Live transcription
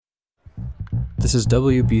This is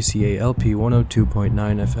WBCA LP 102.9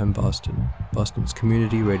 FM Boston, Boston's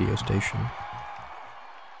community radio station.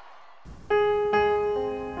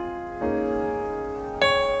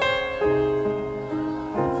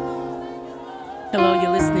 Hello, you're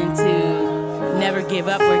listening to Never Give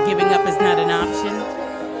Up, where giving up is not an option.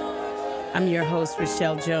 I'm your host,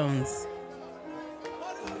 Rochelle Jones.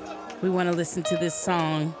 We want to listen to this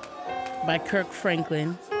song by Kirk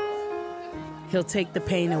Franklin. He'll Take the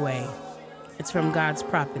Pain Away. It's from God's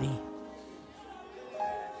Property.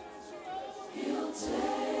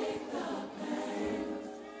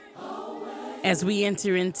 As we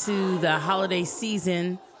enter into the holiday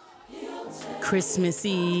season, Christmas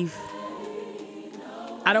Eve,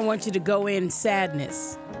 I don't want you to go in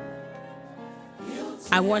sadness.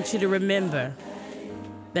 I want you to remember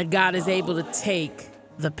that God is able to take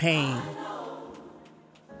the pain.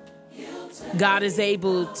 God is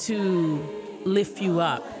able to lift you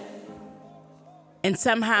up. And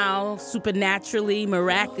somehow, supernaturally,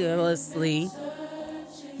 miraculously,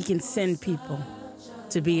 He can send people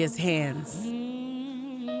to be His hands,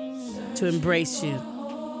 to embrace you,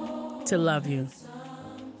 to love you.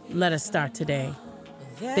 Let us start today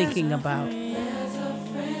thinking about.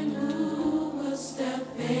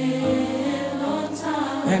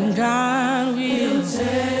 And God will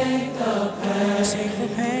take the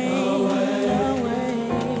pain away.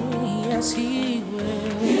 Yes, He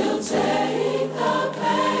will. He'll take the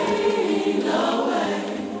pain away.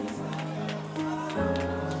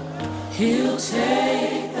 He'll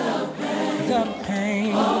take the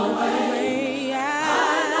pain away. I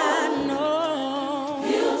know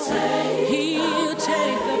He'll take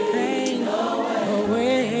the pain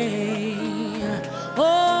away.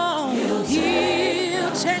 Oh,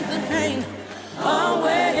 He'll take the pain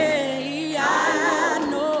away. I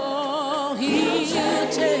know He'll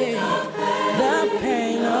take the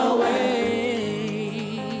pain away.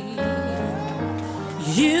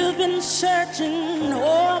 You've been searching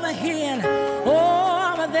over here and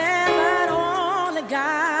over there, but only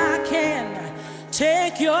God can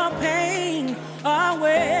take your pain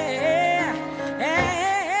away.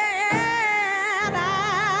 And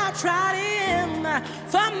I tried Him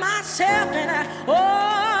for myself, and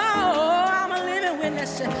I'm a living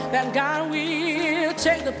witness that God will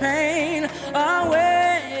take the pain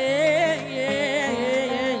away.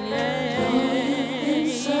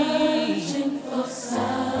 Searching for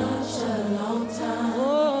such a long time,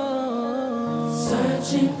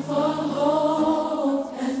 searching for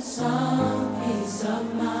hope and some peace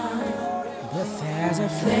of mind. But there's a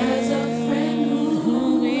friend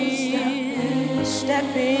who will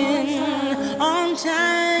step in on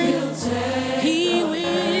time. He will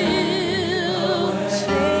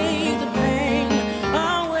take the pain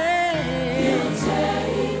away. He'll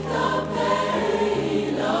take the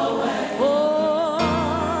pain away. Oh,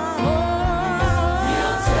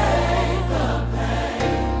 He'll take the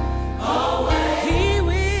pain away. He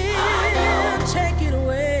will take it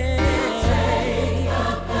away. Take the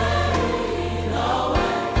pain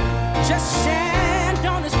away. Just stand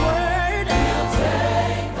on His word. He'll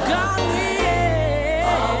take God will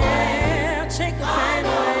take the pain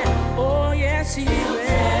away. Oh, yes, He will.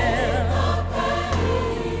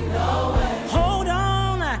 Hold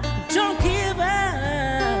on, don't give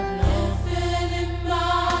up. Living in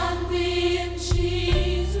mind being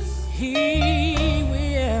Jesus. He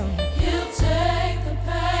will. He'll take the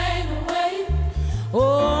pain away.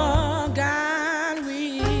 Oh, God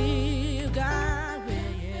will. God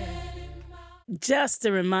will, yeah. Just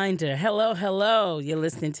a reminder. Hello, hello. You're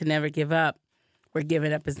listening to Never Give Up, where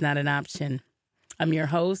giving up is not an option. I'm your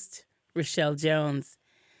host, Rochelle Jones.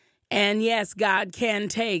 And yes, God can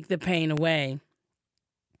take the pain away.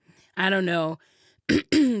 I don't know,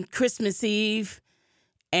 Christmas Eve,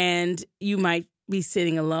 and you might be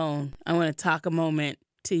sitting alone. I want to talk a moment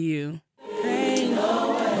to you. Pain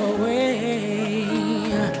away.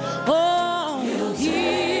 Oh,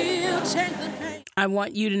 He'll take the pain. I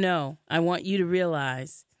want you to know, I want you to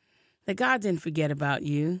realize that God didn't forget about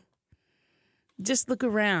you. Just look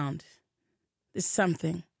around. There's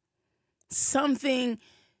something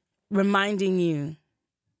reminding you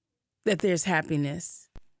that there's happiness,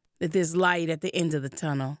 that there's light at the end of the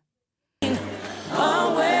tunnel. The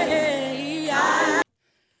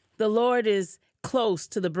Lord is close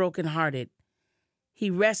to the brokenhearted. He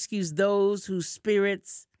rescues those whose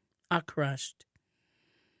spirits are crushed.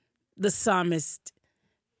 The psalmist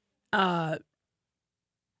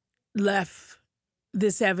left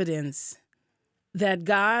this evidence that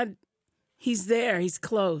God, He's there, He's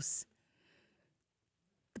close.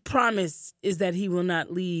 The promise is that He will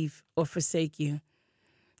not leave or forsake you.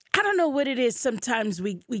 I don't know what it is. Sometimes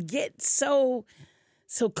we get so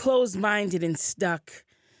closed-minded and stuck.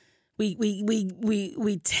 We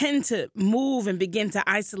tend to move and begin to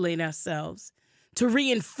isolate ourselves to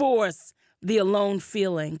reinforce the alone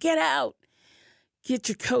feeling. Get out. Get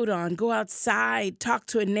your coat on. Go outside. Talk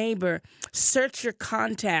to a neighbor. Search your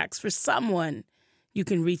contacts for someone you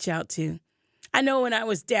can reach out to. I know when I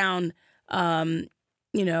was down, in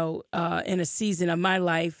a season of my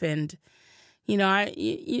life, and you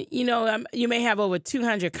may have over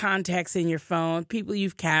 200 contacts in your phone, people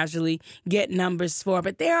you've casually get numbers for,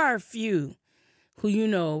 but there are a few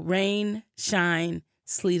who rain, shine,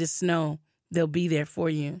 sleet or snow, they'll be there for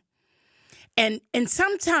you. And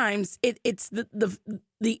sometimes it's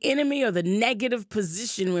the enemy or the negative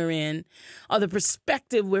position we're in or the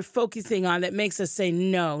perspective we're focusing on that makes us say,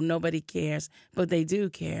 no, nobody cares, but they do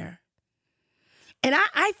care. And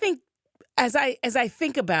I think as I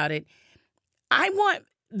think about it, I want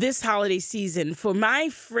this holiday season for my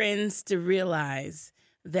friends to realize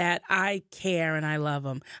that I care and I love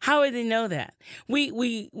them. How would they know that?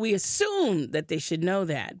 We assume that they should know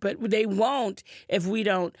that, but they won't if we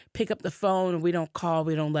don't pick up the phone, or we don't call,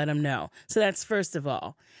 we don't let them know. So that's first of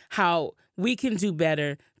all, how we can do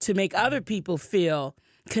better to make other people feel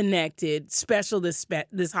connected, special this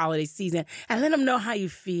holiday season, and let them know how you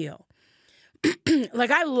feel.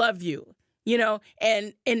 Like, I love you.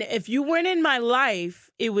 And if you weren't in my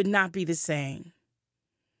life, it would not be the same.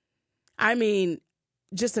 I mean,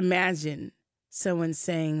 just imagine someone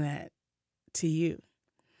saying that to you.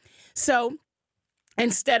 So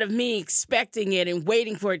instead of me expecting it and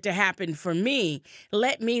waiting for it to happen for me,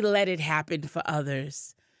 let it happen for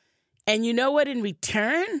others. And you know what? In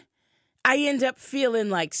return, I end up feeling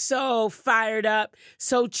like so fired up,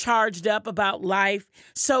 so charged up about life,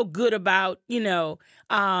 so good about,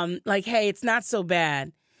 like, hey, it's not so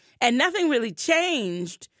bad. And nothing really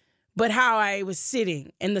changed but how I was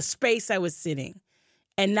sitting in the space I was sitting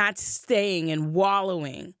and not staying and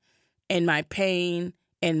wallowing in my pain,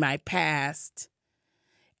 in my past,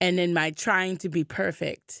 and in my trying to be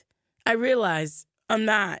perfect. I realized I'm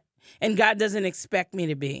not, and God doesn't expect me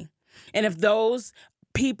to be. And if those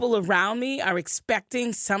people around me are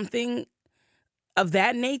expecting something of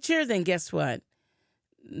that nature, then guess what?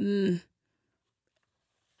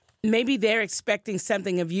 Maybe they're expecting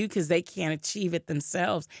something of you because they can't achieve it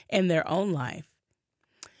themselves in their own life.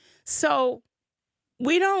 So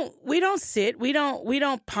we don't sit, we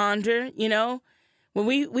don't ponder, when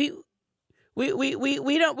we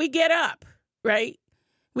get up, right?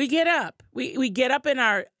 We get up. We get up in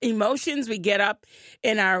our emotions, we get up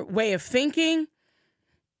in our way of thinking.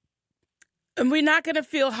 And we're not going to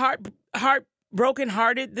feel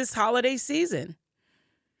broken-hearted this holiday season.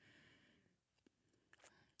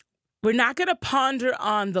 We're not going to ponder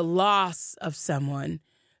on the loss of someone,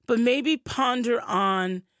 but maybe ponder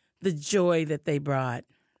on the joy that they brought.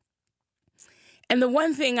 And the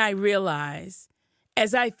one thing I realize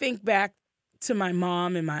as I think back to my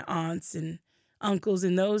mom and my aunts and uncles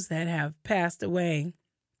and those that have passed away,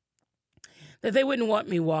 that they wouldn't want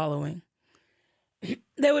me wallowing.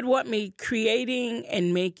 They would want me creating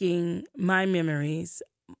and making my memories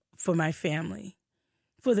for my family,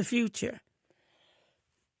 for the future.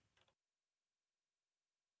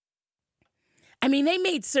 I mean, they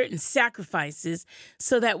made certain sacrifices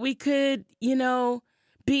so that we could,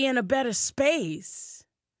 be in a better space.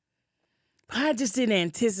 I just didn't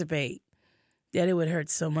anticipate that it would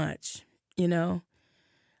hurt so much,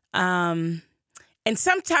 And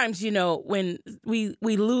sometimes, when we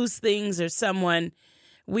lose things or someone,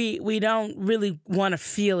 we don't really want to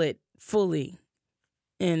feel it fully.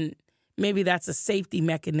 And maybe that's a safety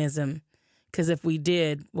mechanism, because if we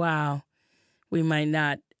did, wow, we might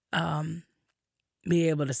not be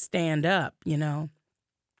able to stand up,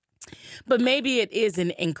 But maybe it is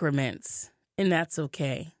in increments, and that's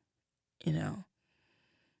okay,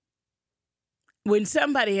 When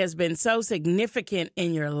somebody has been so significant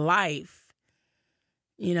in your life,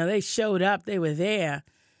 they showed up, they were there.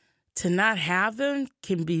 To not have them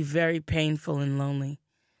can be very painful and lonely,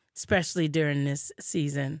 especially during this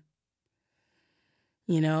season.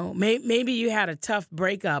 Maybe you had a tough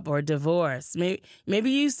breakup or divorce. Maybe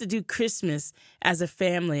you used to do Christmas as a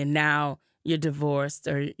family and now you're divorced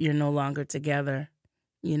or you're no longer together,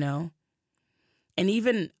 And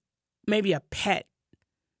even maybe a pet.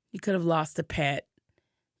 You could have lost a pet,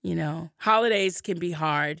 Holidays can be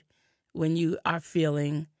hard when you are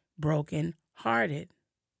feeling broken-hearted.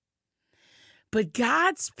 But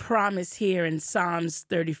God's promise here in Psalms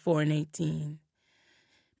 34 and 18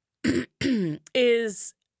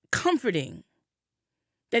 is comforting,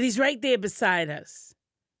 that he's right there beside us,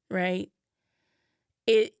 right?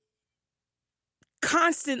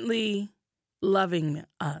 constantly loving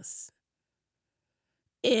us.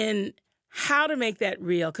 And how to make that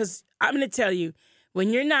real. Because I'm going to tell you,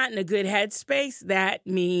 when you're not in a good headspace, that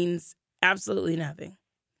means absolutely nothing.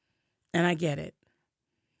 And I get it.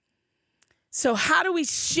 So how do we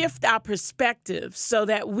shift our perspective so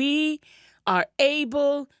that we are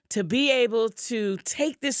able to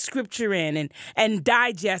take this scripture in and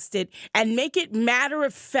digest it and make it matter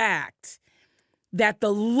of fact that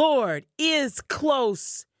the Lord is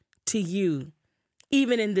close to you,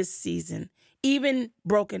 even in this season, even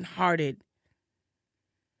brokenhearted.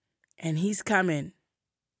 And he's coming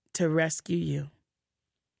to rescue you.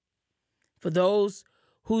 For those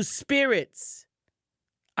whose spirits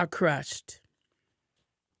are crushed.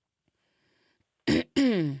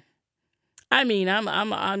 I mean, I'm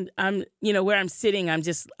where I'm sitting,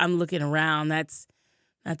 I'm looking around. That's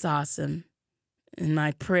awesome. And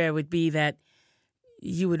my prayer would be that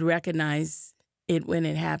you would recognize it when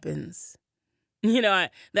it happens.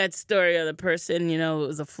 That story of the person, it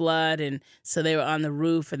was a flood, and so they were on the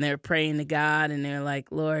roof and they were praying to God, and they were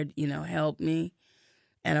like, Lord, help me.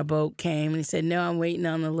 And a boat came, and he said, no, I'm waiting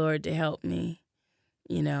on the Lord to help me.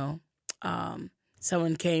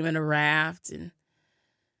 Someone came in a raft, and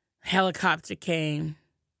helicopter came,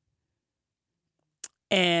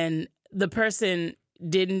 and the person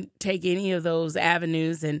didn't take any of those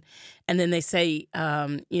avenues, and then they say,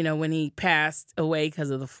 when he passed away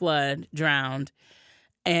because of the flood, drowned,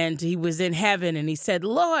 and he was in heaven, and he said,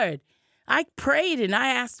 Lord, I prayed and I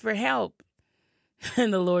asked for help.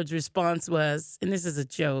 And the Lord's response was, and this is a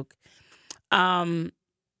joke,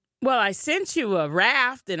 well, I sent you a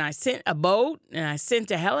raft, and I sent a boat, and I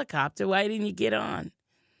sent a helicopter. Why didn't you get on?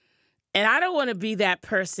 And I don't want to be that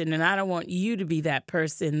person, and I don't want you to be that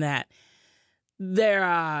person that there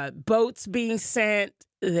are boats being sent,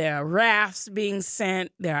 there are rafts being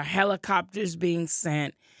sent, there are helicopters being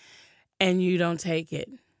sent, and you don't take it.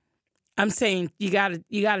 I'm saying you gotta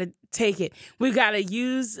take it. We've got to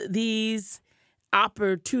use these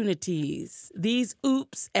opportunities, these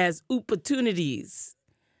oops as opportunities,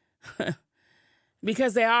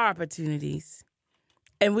 because they are opportunities,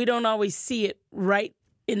 and we don't always see it right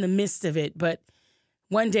in the midst of it, but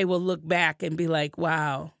one day we'll look back and be like,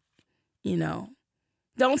 wow,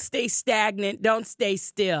 don't stay stagnant, don't stay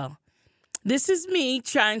still. This is me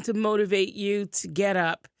trying to motivate you to get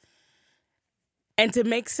up and to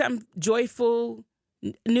make some joyful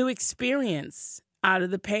new experience out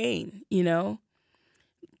of the pain,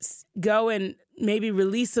 Go and maybe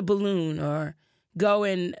release a balloon, or go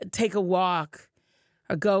and take a walk,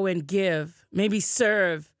 or go and give, maybe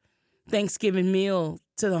serve Thanksgiving meal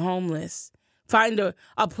to the homeless. Find a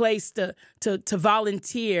place to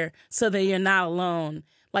volunteer so that you're not alone.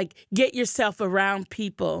 Like, get yourself around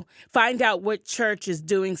people. Find out what church is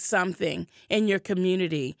doing something in your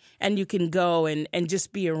community, and you can go and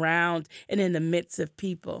just be around and in the midst of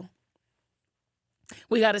people.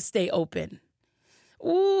 We got to stay open.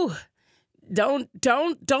 Ooh, don't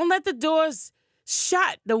let the doors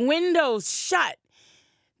shut, the windows shut.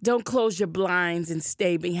 Don't close your blinds and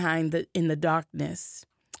stay in the darkness.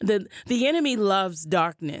 The enemy loves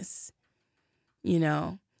darkness.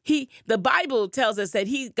 The Bible tells us that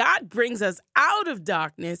God brings us out of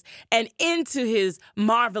darkness and into his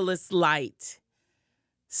marvelous light.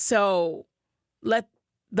 So let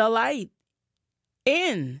the light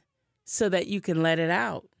in so that you can let it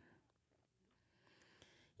out.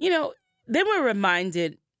 Then we're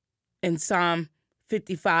reminded in Psalm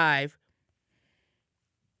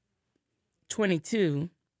 55:22,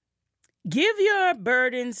 give your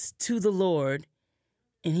burdens to the Lord,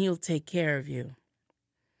 and he'll take care of you.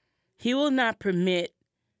 He will not permit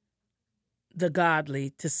the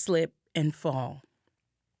godly to slip and fall.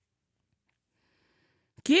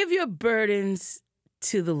 Give your burdens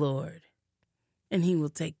to the Lord, and he will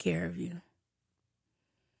take care of you.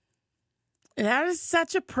 And that is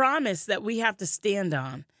such a promise that we have to stand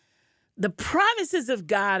on. The promises of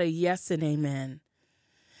God are yes and amen.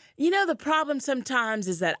 The problem sometimes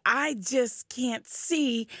is that I just can't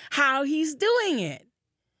see how he's doing it.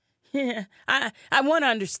 I want to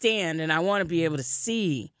understand, and I want to be able to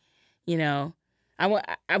see, I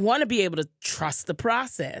want to be able to trust the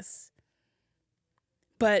process.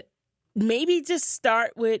 But maybe just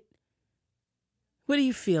start with, what are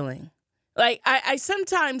you feeling? Like, I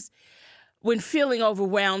sometimes, when feeling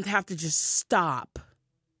overwhelmed, have to just stop,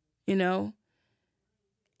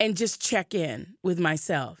 and just check in with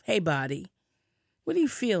myself. Hey, body, what are you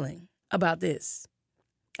feeling about this?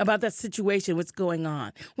 About that situation? What's going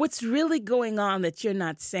on? What's really going on that you're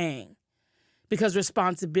not saying? Because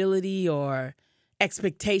responsibility or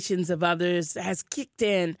expectations of others has kicked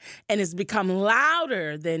in and has become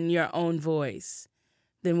louder than your own voice,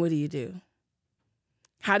 then what do?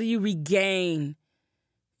 How do you regain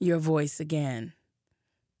your voice again?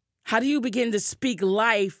 How do you begin to speak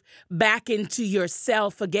life back into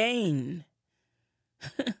yourself again?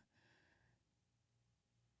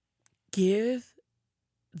 Give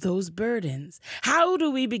those burdens. How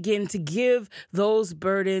do we begin to give those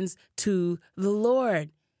burdens to the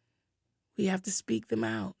Lord? We have to speak them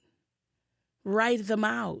out. Write them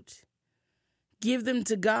out. Give them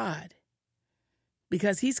to God.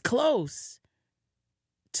 Because he's close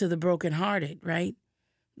to the brokenhearted, right?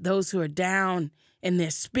 Those who are down in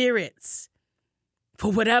their spirits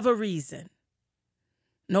for whatever reason.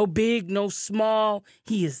 No big, no small,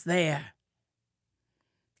 he is there.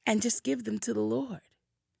 And just give them to the Lord.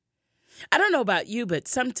 I don't know about you, but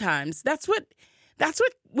sometimes that's what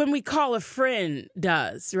when we call a friend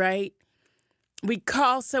does, right? We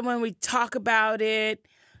call someone, we talk about it,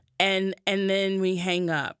 and then we hang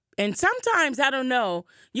up. And sometimes, I don't know,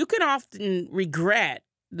 you can often regret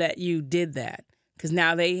that you did that because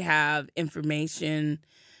now they have information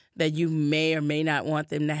that you may or may not want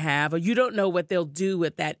them to have, or you don't know what they'll do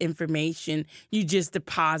with that information you just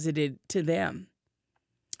deposited to them.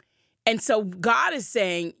 And so God is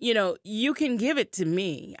saying, you can give it to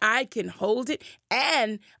me. I can hold it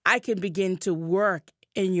and I can begin to work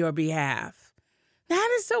in your behalf. That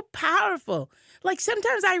is so powerful. Like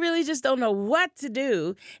sometimes I really just don't know what to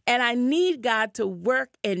do and I need God to work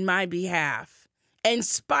in my behalf in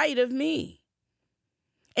spite of me,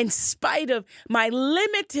 in spite of my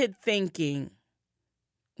limited thinking.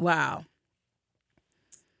 Wow.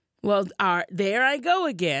 Well, there I go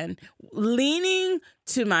again, leaning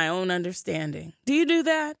to my own understanding. Do you do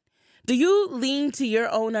that? Do you lean to your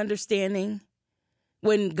own understanding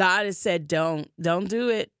when God has said, don't do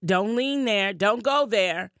it. Don't lean there. Don't go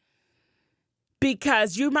there.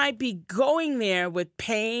 Because you might be going there with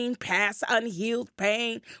pain, past unhealed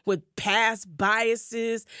pain, with past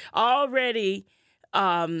biases, already,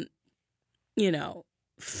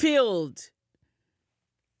 filled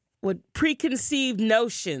with preconceived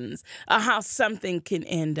notions of how something can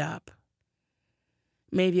end up.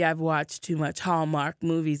 Maybe I've watched too much Hallmark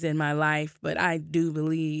movies in my life, but I do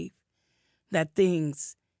believe that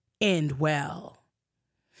things end well.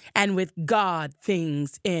 And with God,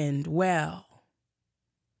 things end well.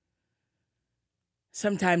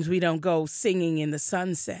 Sometimes we don't go singing in the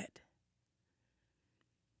sunset.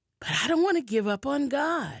 But I don't want to give up on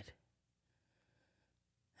God.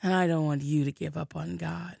 And I don't want you to give up on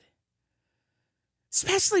God.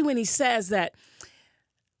 Especially when he says that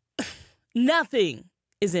nothing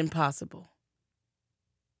is impossible.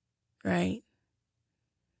 Right?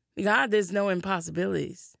 God, there's no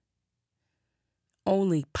impossibilities.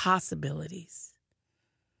 Only possibilities.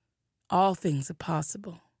 All things are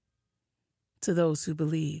possible to those who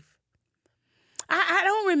believe. I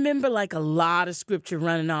don't remember like a lot of scripture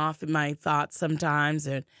running off in my thoughts sometimes,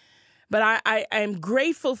 but I am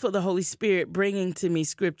grateful for the Holy Spirit bringing to me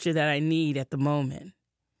scripture that I need at the moment.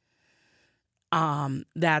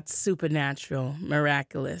 That's supernatural,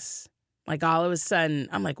 miraculous. Like all of a sudden,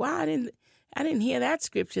 I'm like, wow, I didn't hear that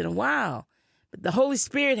scripture in a while. But the Holy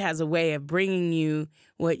Spirit has a way of bringing you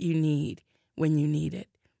what you need when you need it.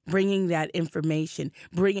 Bringing that information,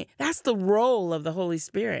 that's the role of the Holy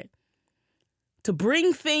Spirit. To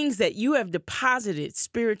bring things that you have deposited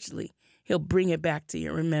spiritually, he'll bring it back to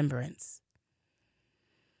your remembrance.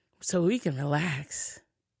 So we can relax.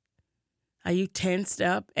 Are you tensed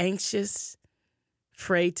up, anxious,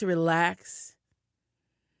 afraid to relax?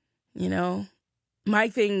 My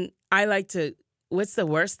thing, what's the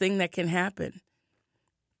worst thing that can happen?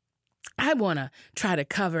 I want to try to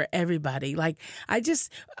cover everybody. Like, I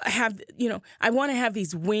just have, I want to have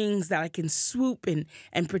these wings that I can swoop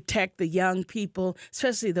and protect the young people,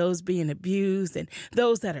 especially those being abused and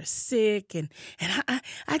those that are sick. And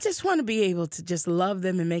I just want to be able to just love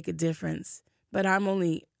them and make a difference. But I'm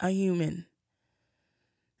only a human.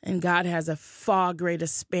 And God has a far greater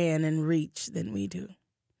span and reach than we do.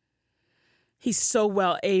 He's so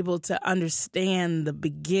well able to understand the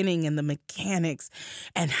beginning and the mechanics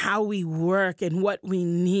and how we work and what we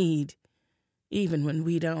need, even when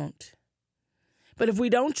we don't. But if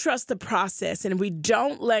we don't trust the process and if we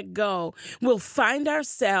don't let go, we'll find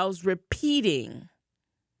ourselves repeating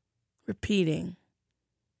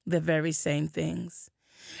the very same things.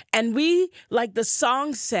 And we, like the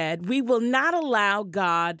song said, we will not allow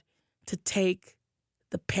God to take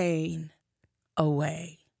the pain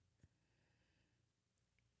away.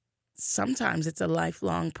 Sometimes it's a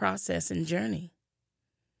lifelong process and journey.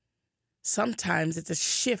 Sometimes it's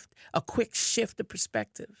a quick shift of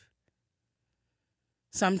perspective.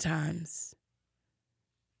 Sometimes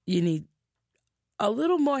you need a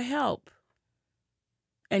little more help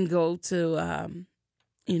and go to,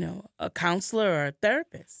 a counselor or a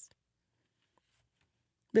therapist.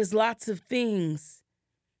 There's lots of things,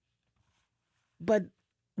 but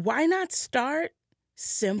why not start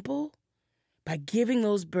simple by giving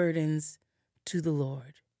those burdens to the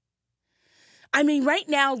Lord? I mean, right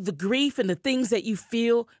now, the grief and the things that you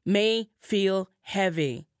feel may feel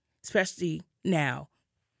heavy, especially now.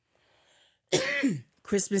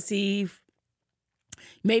 Christmas Eve,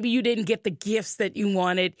 maybe you didn't get the gifts that you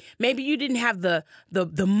wanted. Maybe you didn't have the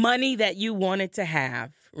money that you wanted to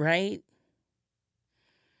have, right?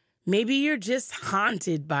 Maybe you're just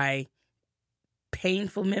haunted by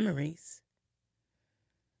painful memories.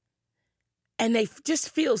 And they just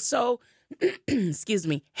feel so,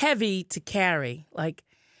 heavy to carry. Like,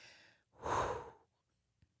 whew.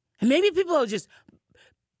 And maybe people are just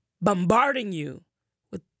bombarding you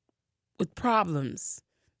with problems.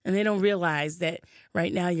 And they don't realize that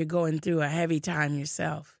right now you're going through a heavy time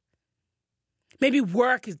yourself. Maybe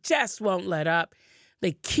work just won't let up.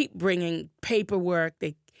 They keep bringing paperwork.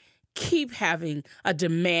 They keep having a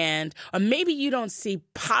demand. Or maybe you don't see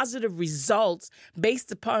positive results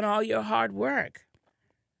based upon all your hard work.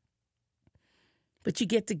 But you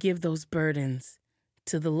get to give those burdens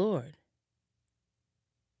to the Lord.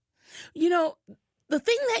 You know, the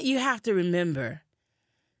thing that you have to remember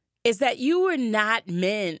is that you were not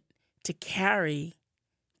meant to carry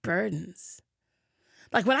burdens.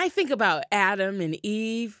 Like when I think about Adam and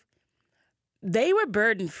Eve, they were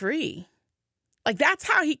burden-free. Like that's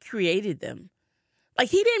how he created them. Like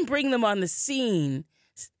he didn't bring them on the scene,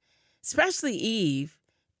 especially Eve,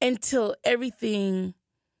 until everything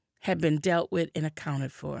had been dealt with and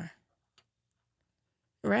accounted for.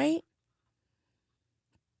 Right?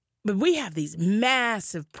 But we have these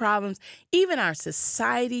massive problems, even our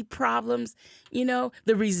society problems,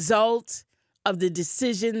 the result of the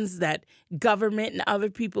decisions that government and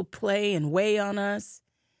other people play and weigh on us.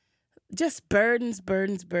 Just burdens.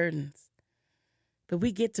 But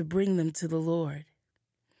we get to bring them to the Lord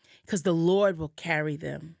because the Lord will carry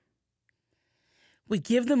them. We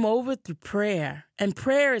give them over through prayer, and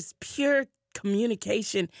prayer is pure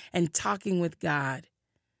communication and talking with God.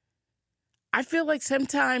 I feel like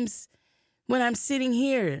sometimes when I'm sitting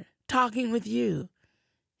here talking with you,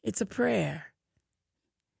 it's a prayer.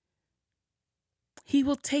 He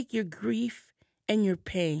will take your grief and your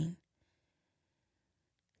pain.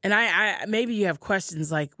 And I maybe you have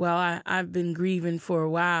questions like, well, I've been grieving for a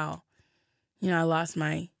while. I lost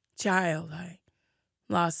my child. I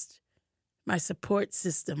lost my support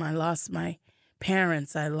system. I lost my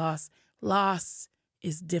parents. Loss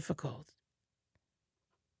is difficult.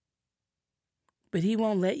 But he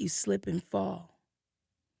won't let you slip and fall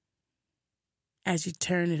as you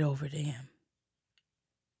turn it over to him.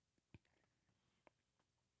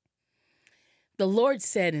 The Lord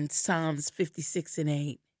said in Psalms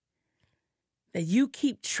 56:8 that you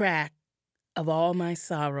keep track of all my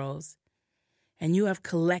sorrows and you have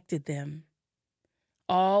collected them,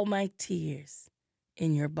 all my tears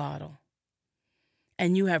in your bottle,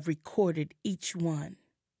 and you have recorded each one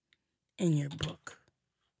in your book.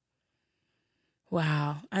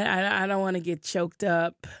 Wow, I don't want to get choked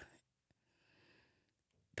up,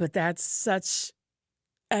 but that's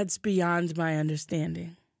beyond my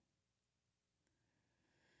understanding.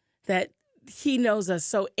 That he knows us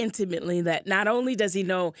so intimately that not only does he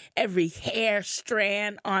know every hair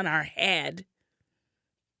strand on our head,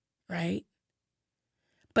 right?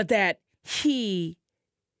 But that he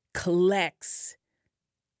collects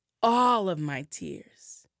all of my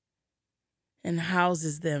tears and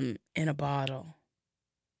houses them in a bottle.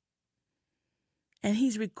 And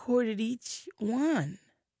he's recorded each one.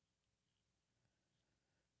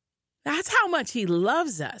 That's how much he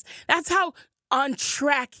loves us. That's how on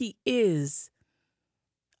track he is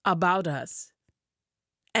about us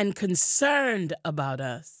and concerned about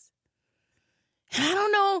us. And I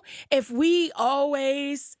don't know if we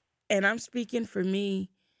always, and I'm speaking for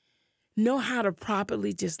me, know how to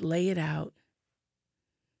properly just lay it out.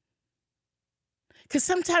 Because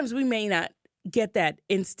sometimes we may not get that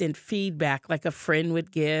instant feedback like a friend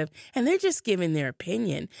would give, and they're just giving their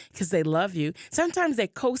opinion because they love you. Sometimes they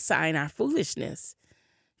co-sign our foolishness.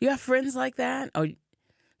 You have friends like that? Or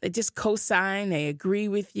they just co-sign, they agree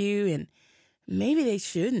with you, and maybe they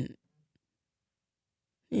shouldn't.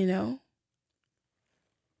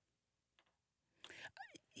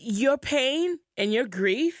 Your pain and your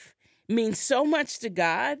grief means so much to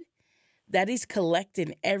God that he's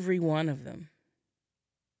collecting every one of them.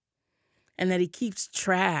 and that he keeps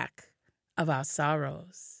track of our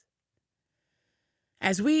sorrows.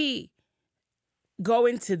 As we go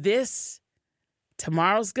into this,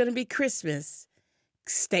 tomorrow's going to be Christmas.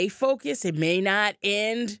 Stay focused. It may not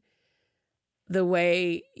end the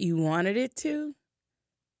way you wanted it to,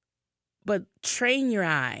 but train your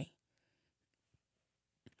eye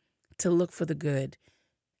to look for the good.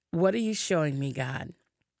 What are you showing me, God?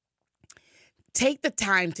 Take the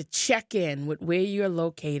time to check in with where you're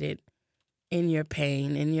located in your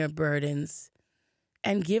pain, in your burdens,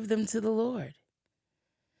 and give them to the Lord.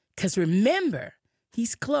 Because remember,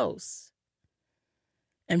 he's close.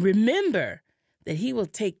 And remember that he will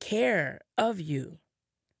take care of you.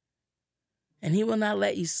 And he will not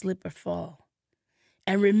let you slip or fall.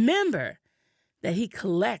 And remember that he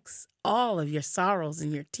collects all of your sorrows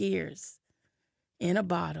and your tears in a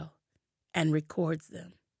bottle and records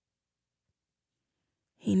them.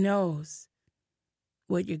 He knows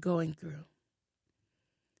what you're going through.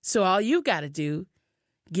 So all you got to do,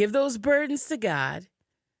 give those burdens to God,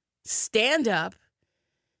 stand up,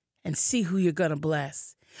 and see who you're going to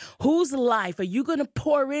bless. Whose life are you going to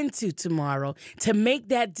pour into tomorrow to make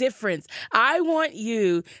that difference? I want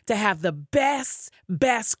you to have the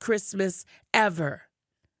best Christmas ever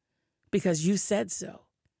because you said so,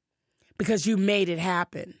 because you made it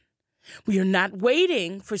happen. We are not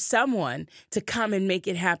waiting for someone to come and make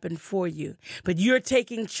it happen for you, but you're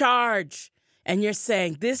taking charge and you're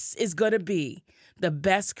saying, this is going to be the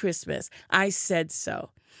best Christmas. I said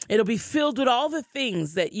so. It'll be filled with all the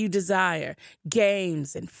things that you desire,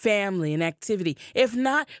 games and family and activity. If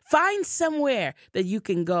not, find somewhere that you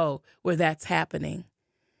can go where that's happening.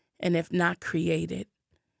 And if not, create it.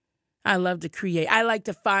 I love to create. I like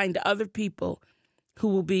to find other people who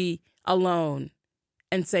will be alone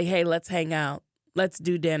and say, hey, let's hang out. Let's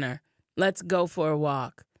do dinner. Let's go for a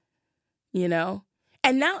walk. You know?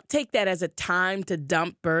 And now take that as a time to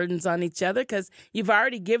dump burdens on each other because you've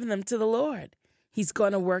already given them to the Lord. He's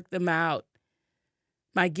going to work them out.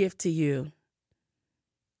 My gift to you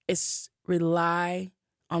is rely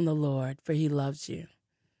on the Lord, for he loves you.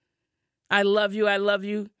 I love you. I love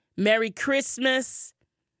you. Merry Christmas.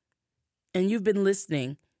 And you've been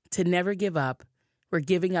listening to Never Give Up, where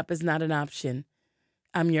giving up is not an option.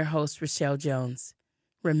 I'm your host, Rochelle Jones.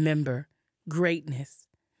 Remember, greatness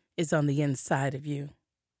is on the inside of you.